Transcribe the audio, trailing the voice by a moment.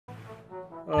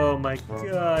Oh my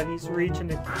god, he's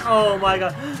reaching it. Oh my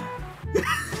god.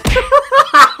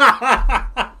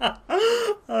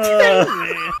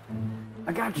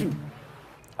 I got you.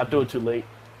 I threw it too late.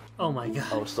 Oh my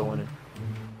god. I was still winning.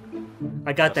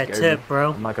 I got that tip,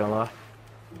 bro. I'm not gonna lie.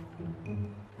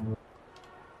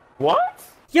 What?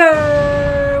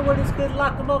 Yeah, what is good,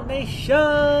 LockEmUp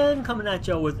Nation? Coming at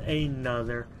y'all with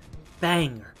another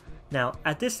banger. Now,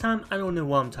 at this time, I don't know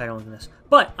what I'm titling this,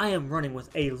 but I am running with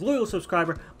a loyal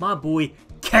subscriber, my boy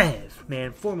Kev,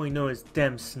 man, formerly known as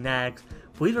Dem Snags.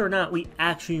 Believe it or not, we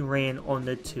actually ran on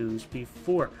the twos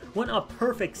before. Went a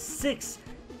perfect 6-0,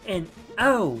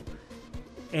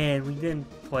 and we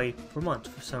didn't play for months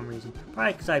for some reason.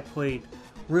 Probably because I played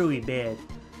really bad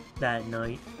that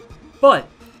night. But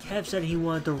Kev said he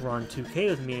wanted to run 2K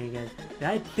with me again. And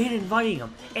I've been inviting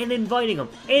him, and inviting him,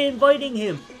 and inviting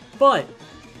him. But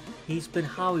he's been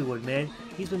Hollywood, man.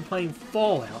 He's been playing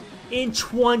Fallout in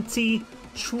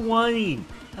 2020.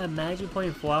 Imagine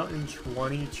playing Fallout in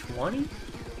 2020?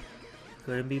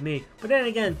 Couldn't be me. But then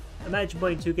again, imagine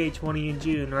playing 2K20 in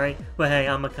June, right? But hey,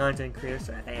 I'm a content creator,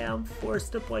 so hey, I'm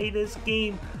forced to play this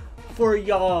game for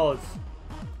y'all's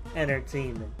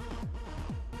entertainment.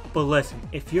 But listen,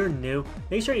 if you're new,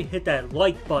 make sure you hit that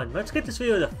like button. Let's get this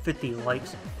video to 50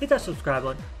 likes. Hit that subscribe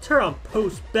button. Turn on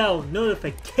post bell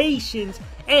notifications.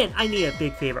 And I need a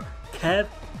big favor. Kev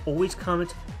always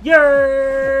comments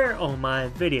 "Yer" on my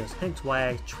videos. Hence why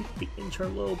I tweak the intro a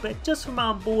little bit. Just for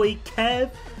my boy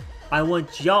Kev. I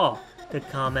want y'all to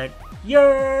comment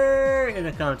 "Yer" in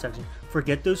the comment section.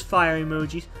 Forget those fire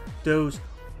emojis.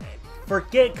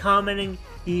 Forget commenting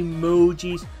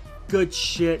emojis. Good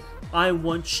shit. I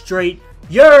want straight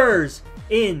 "Yers"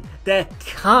 in the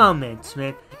comments,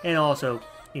 man. And also,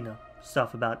 you know,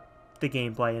 stuff about the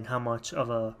gameplay and how much of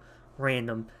a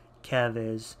random Kev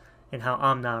is. And how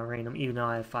I'm not random, even though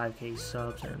I have 5K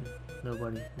subs and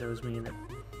nobody knows me, and it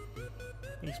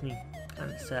makes me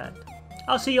kind of sad.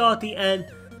 I'll see y'all at the end.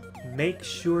 Make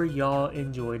sure y'all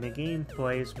enjoy the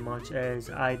gameplay as much as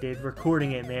I did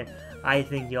recording it, man. I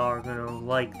think y'all are gonna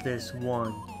like this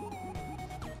one.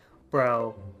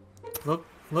 Bro,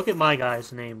 look at my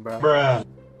guy's name, bro. Bruh.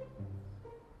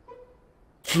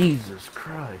 Jesus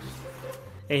Christ.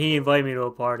 Hey, he invited me to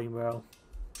a party, bro.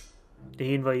 Did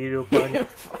he invite you to a party?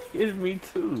 It's me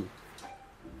too.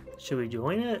 Should we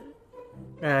join it?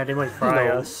 Nah, they might fry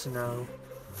us. No.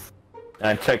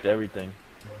 I checked everything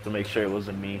to make sure it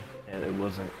wasn't me, and it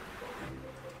wasn't.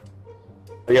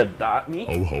 Oh yeah, dot me?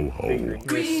 Ho ho ho.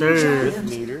 Yes, sir. With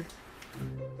meter.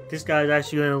 This guy's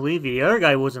actually gonna leave you. The other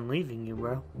guy wasn't leaving you,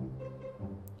 bro.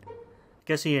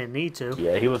 Guess he didn't need to.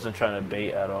 Yeah, he wasn't trying to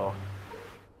bait at all.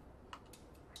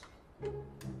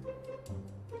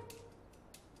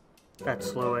 That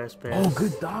slow ass pass. Oh,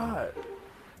 good dot.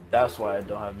 That's why I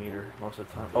don't have meter most of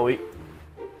the time. Oh wait.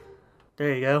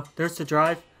 There you go. There's the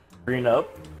drive. Green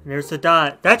up. And there's the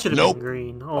dot. That should have Nope. been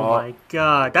green. Oh my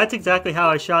god. That's exactly how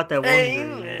I shot that one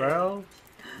green, bro.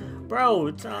 Bro,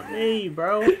 it's not me,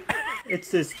 bro. It's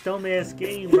this dumbass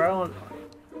game, bro.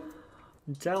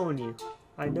 I'm telling you.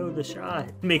 I know the shot.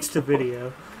 Makes the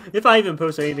video. If I even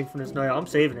post anything from this night, I'm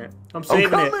saving it. I'm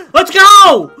saving it. Let's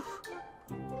go!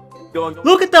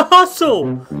 Look at the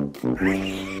hustle!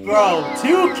 Bro,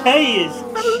 2K is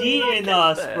cheating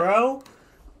us, bro.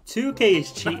 2K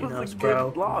is cheating us,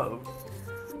 bro.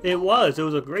 It was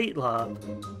a great lob.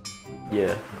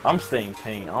 Yeah, I'm staying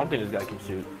paint. I don't think this guy can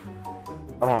shoot.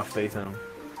 I don't have faith in him.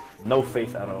 No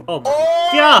faith at all. Oh my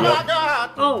god!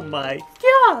 Yep. Oh my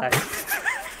god!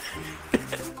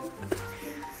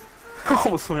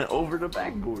 Almost went over the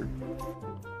backboard.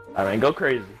 I mean, go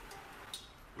crazy.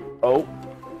 Oh.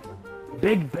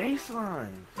 Big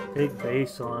baseline. Big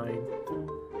baseline.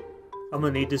 I'm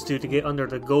gonna need this dude to get under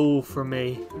the goal for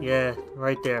me. Yeah,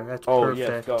 right there. That's perfect. Oh,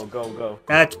 yes. Go, go, go.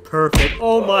 That's perfect.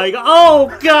 Oh my god.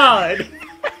 Oh god!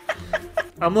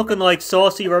 I'm looking like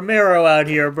Saucy Romero out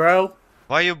here, bro.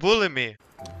 Why you bullying me?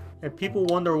 And people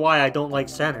wonder why I don't like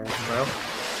centers, bro.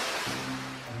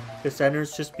 The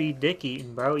centers just be dick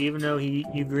eating, bro. Even though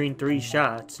you green 3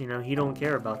 shots, you know, he don't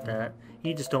care about that.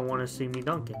 He just don't want to see me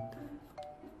dunking.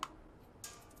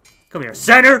 Come here,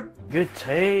 center! Good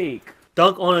take.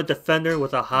 Dunk on a defender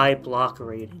with a high block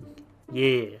rating.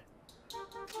 Yeah.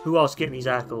 Who else getting these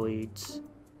accolades?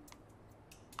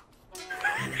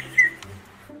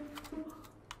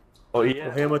 Oh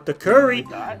yeah. Him with the curry.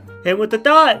 Him with the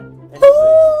dot.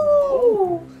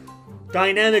 Ooh.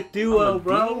 Dynamic duo,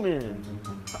 bro. Demon.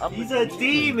 He's a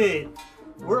demon.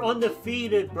 We're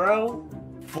undefeated, bro.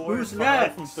 Who's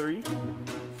next? From 3.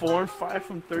 4 and 5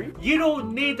 from 3. You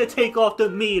don't need to take off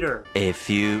the meter. A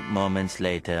few moments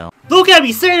later. Look at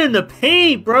me standing in the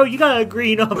paint, bro. You gotta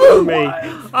green up for me.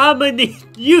 I'm gonna need.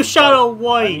 You shot a I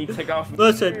white. need to take off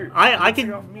Listen, meter. I can.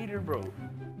 Take off meter, bro.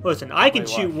 Listen, I can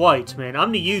shoot whites, man.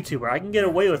 I'm the YouTuber. I can get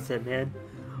away with it, man.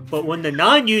 But when the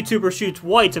non-YouTuber shoots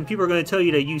whites, and people are gonna tell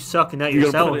you that you suck and that you're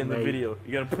selling, put it in the video.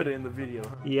 You gotta put it in the video.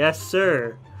 Huh? Yes,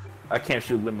 sir. I can't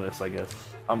shoot limitless, I guess.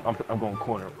 I'm going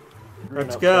corner.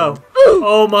 Let's go.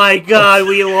 Oh my God,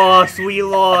 we lost. We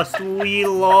lost. We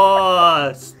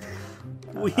lost.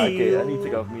 Okay, I need to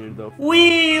take off meter though.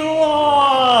 We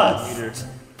lost. Meter.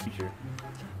 Teacher.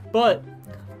 But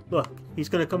look, he's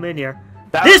gonna come in here.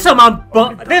 This time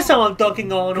I'm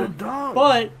dunking on him.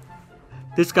 But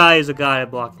this guy is a guy at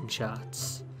blocking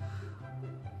shots.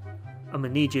 I'm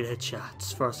gonna need you to hit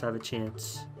shots for us to have a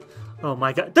chance. Oh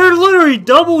my God, they're literally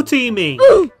double teaming.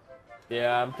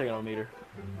 Yeah, I'm taking off meter.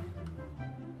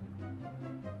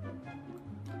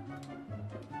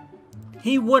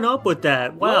 He went up with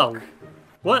that. Wow. Look.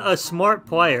 What a smart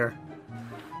player.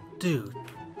 Dude,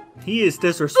 he is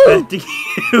disrespecting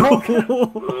you.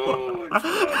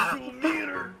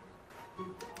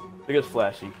 Look at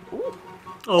flashy.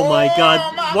 Oh my God.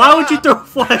 Why would you throw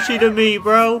flashy to me,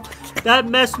 bro? That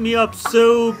messed me up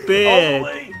so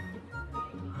bad.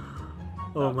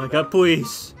 Oh my God,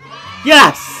 please.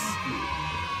 Yes!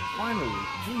 Finally,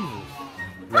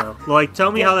 Jesus. No, like,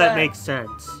 tell me how that makes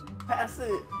sense. Pass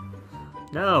it.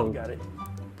 No. You got it.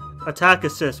 Attack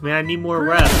assist, man. I need more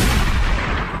reps.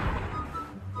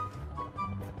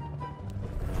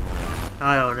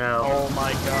 I don't know. Oh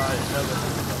my God.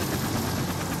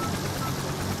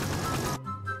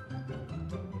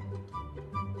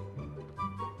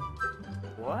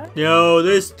 What? Yo,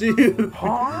 this dude.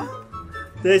 Huh?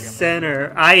 This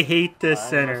center. I hate this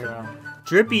center.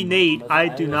 Drippy Nate, I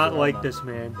do not like this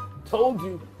man. Told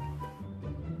you.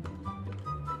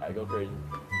 I go crazy.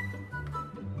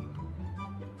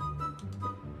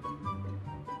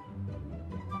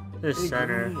 This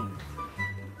center.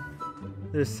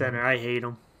 This center, I hate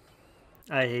him.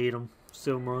 I hate him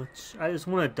so much. I just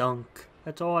want to dunk.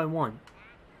 That's all I want.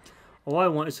 All I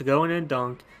want is to go in and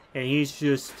dunk, and he's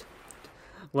just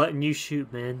letting you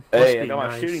shoot, man. Hey, I got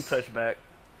my shooting touch back.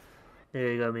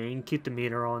 There you go, man. You can keep the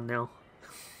meter on now.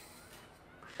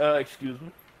 Excuse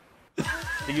me.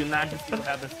 Did you not just see what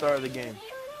happened at the start of the game?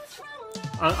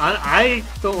 I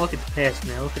don't look at the past,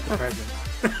 man. I look at the present.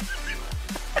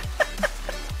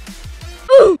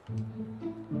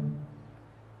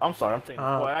 I'm sorry, I'm thinking.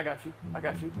 Boy, I got you. I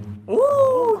got you.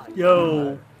 Ooh,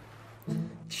 yo.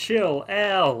 Chill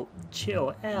out.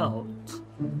 Chill out.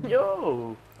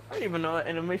 Yo. I didn't even know that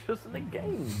animation was in the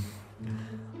game.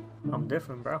 I'm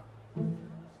different, bro.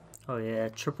 Oh yeah,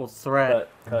 triple threat.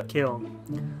 Cut. Kill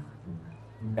him.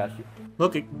 Got you.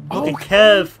 Look at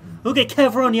Kev. Look at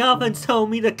Kev on the offense telling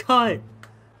me to cut.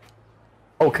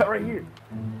 Oh, cut right here.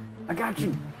 I got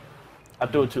you. I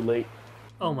threw it too late.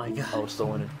 Oh my God. I was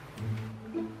still in it.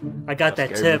 I got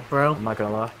that tip, bro. I'm not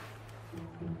gonna lie.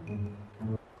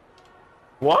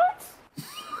 What?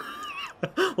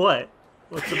 What?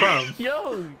 What's the problem?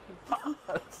 Yo.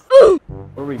 What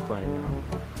are we playing now?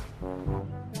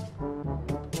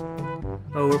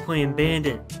 Oh, we're playing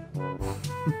Bandit.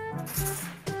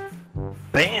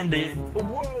 Bandit?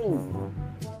 Whoa!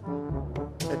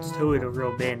 That's totally the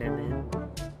real Bandit, man.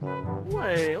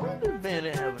 Wait, when does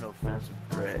Bandit have an offensive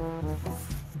threat?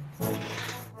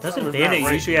 Doesn't Bandit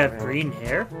usually have green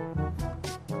hair?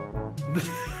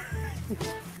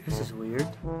 This is weird.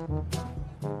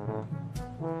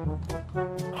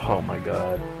 Oh my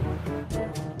God.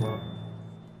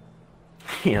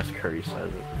 Yes, Curry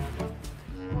says it.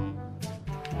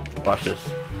 Watch this.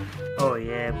 Oh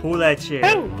yeah, pull that shit.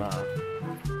 Nah.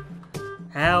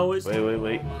 How is...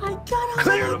 Wait. I got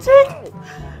a take...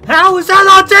 How is that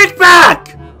not take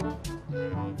back?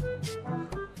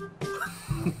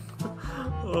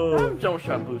 Oh. Jump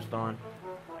shot boost on.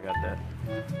 I got that.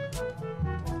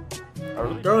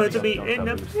 Throw it to me in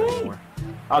the paint.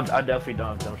 I definitely don't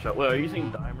have jump shot. Well, are you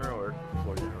using dimer or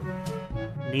floor general?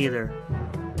 Neither.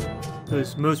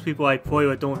 Because most people I play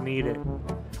with don't need it.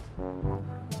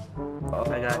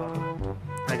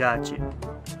 I got you.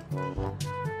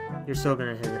 You're still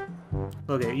gonna hit it.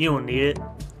 Look at it. You don't need it.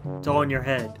 It's all in your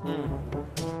head.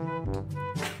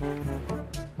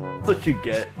 What you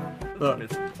get? Look.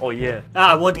 Oh yeah.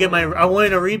 I wanted to get I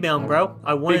wanted a rebound, bro.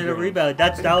 I wanted a rebound.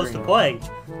 That was the play.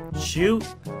 Shoot.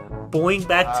 Boing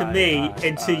back to me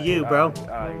and to you, bro.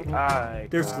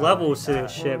 There's levels to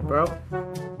this shit, bro.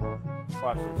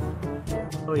 Watch this.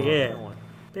 Oh yeah.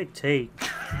 Big take.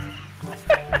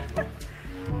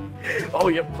 Oh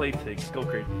yeah, play takes. Go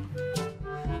crazy.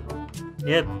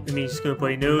 Yep, I mean, he's gonna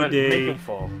play no Make day. him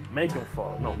fall. Make him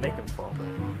fall. No, make him fall.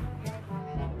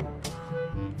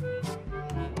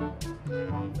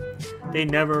 They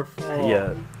never fall.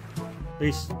 Yeah. At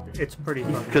least it's pretty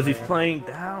fun. Because he's playing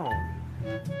down.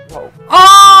 Whoa.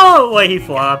 Oh! Wait, he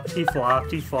flopped. He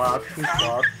flopped. He flopped. He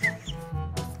flopped.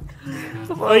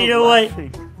 Oh, you know what?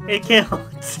 It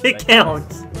counts. It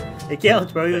counts. It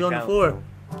counts, bro. He was on the floor.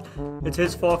 It's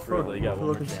his fault for Really, you got one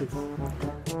more chance.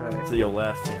 Alright. So your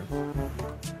last chance.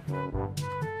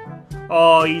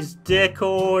 Oh, he's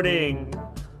dick-hoarding.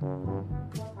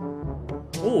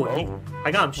 Oh,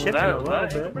 I got him shifting a little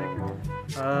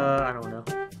bit. I don't know.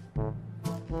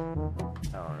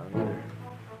 I don't know.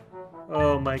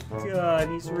 Oh my god,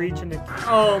 he's reaching it.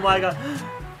 Oh my god.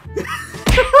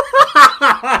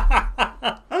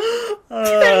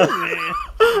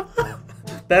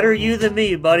 Better you than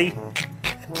me, buddy.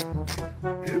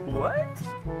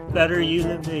 What? Better you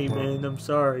than me, man. I'm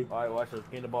sorry. Alright, watch this.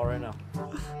 Gain the ball right now.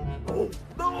 Oh,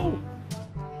 no!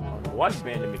 Why you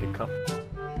banding me to come?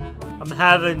 I'm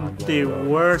having the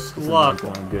worst luck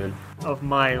Going good. of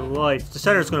my life. The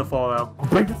center's gonna fall out.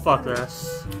 Fuck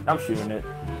this. I'm shooting it.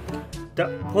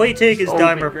 Play take is Oh,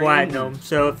 dime or great. platinum,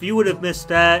 so if you would have missed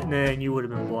that, then you would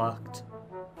have been blocked.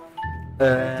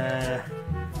 I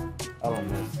don't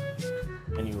miss.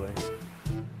 Anyway.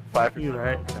 5%. You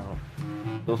right. No.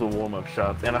 Those are warm-up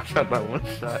shots, and I shot that one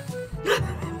shot.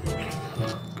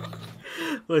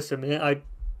 Listen, man,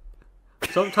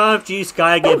 sometimes you just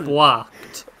gotta get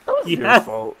blocked. That was You your have-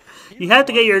 fault. You have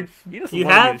to get your You just you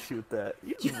wanted me have to shoot that.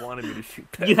 You just wanted me to shoot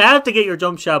that. you have to get your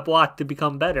jump shot blocked to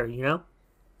become better, you know?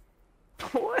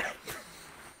 What?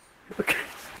 Okay.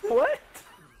 What?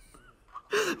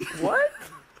 What?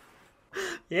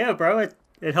 Yeah, bro,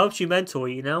 it helps you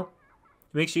mentally, you know?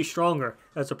 It makes you stronger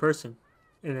as a person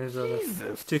and as a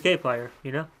Jesus. 2K player,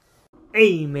 you know?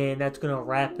 Hey, man, that's gonna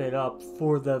wrap it up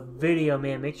for the video,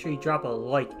 man. Make sure you drop a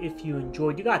like if you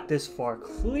enjoyed. You got this far.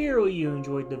 Clearly you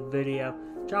enjoyed the video.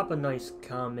 Drop a nice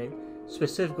comment,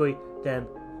 specifically them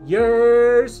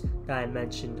yours that I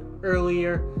mentioned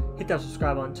earlier. Hit that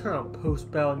subscribe button, turn on post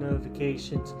bell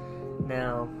notifications.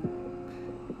 Now,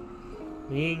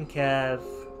 me and Kev,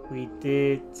 we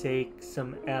did take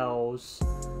some L's.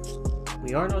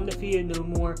 We aren't undefeated no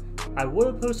more. I would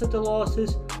have posted the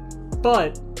losses,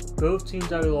 but both teams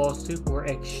that we lost to were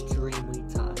extremely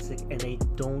toxic and they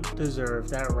don't deserve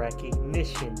that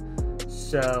recognition.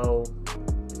 So,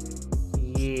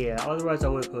 yeah, otherwise I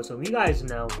would have posted them. You guys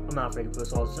know I'm not afraid to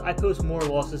post losses. I post more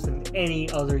losses than any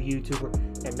other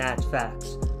YouTuber, and that's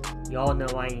facts. Y'all know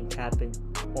I ain't capping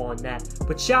on that.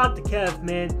 But shout out to Kev,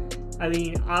 man. I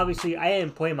mean, obviously, I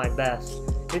didn't play my best.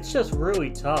 It's just really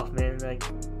tough, man. Like,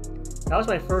 that was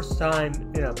my first time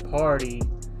in a party.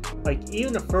 Like,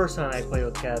 even the first time I played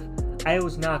with Kev, I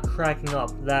was not cracking up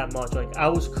that much. Like, I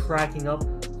was cracking up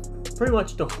pretty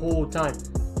much the whole time.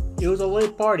 It was a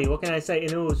lit party, what can I say?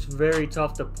 And it was very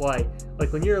tough to play.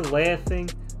 Like, when you're laughing,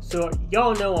 so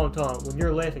y'all know what I'm talking about. When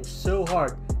you're laughing so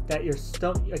hard that you're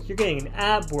you're getting an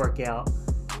ab workout,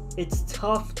 it's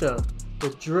tough to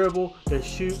dribble, to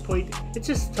shoot, play. It's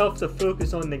just tough to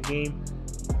focus on the game.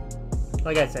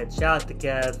 Like I said, shout out to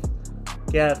Kev.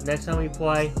 Kev, next time we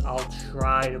play, I'll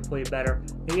try to play better.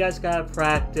 You guys gotta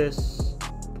practice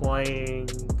playing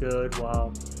good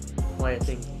while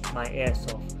laughing my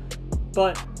ass off.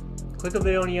 But click the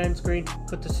video on the end screen.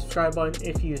 Click the subscribe button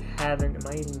if you haven't.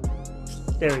 Am I even?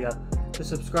 There we go. The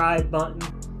subscribe button.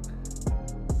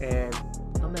 And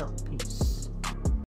I'm out.